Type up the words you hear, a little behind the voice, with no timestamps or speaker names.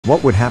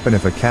What would happen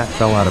if a cat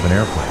fell out of an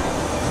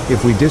airplane?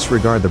 If we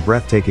disregard the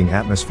breathtaking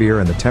atmosphere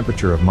and the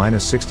temperature of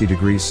 -60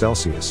 degrees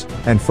Celsius,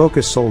 and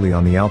focus solely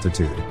on the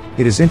altitude,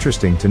 it is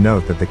interesting to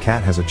note that the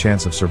cat has a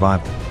chance of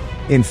survival.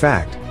 In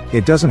fact,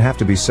 it doesn't have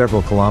to be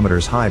several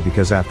kilometers high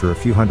because after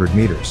a few hundred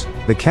meters,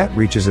 the cat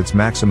reaches its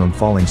maximum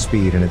falling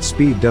speed and its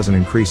speed doesn't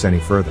increase any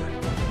further.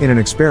 In an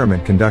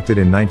experiment conducted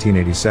in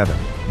 1987,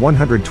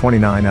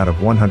 129 out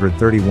of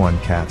 131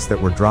 cats that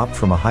were dropped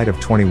from a height of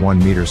 21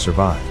 meters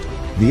survived.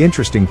 The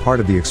interesting part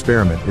of the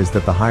experiment is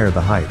that the higher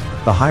the height,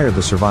 the higher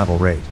the survival rate.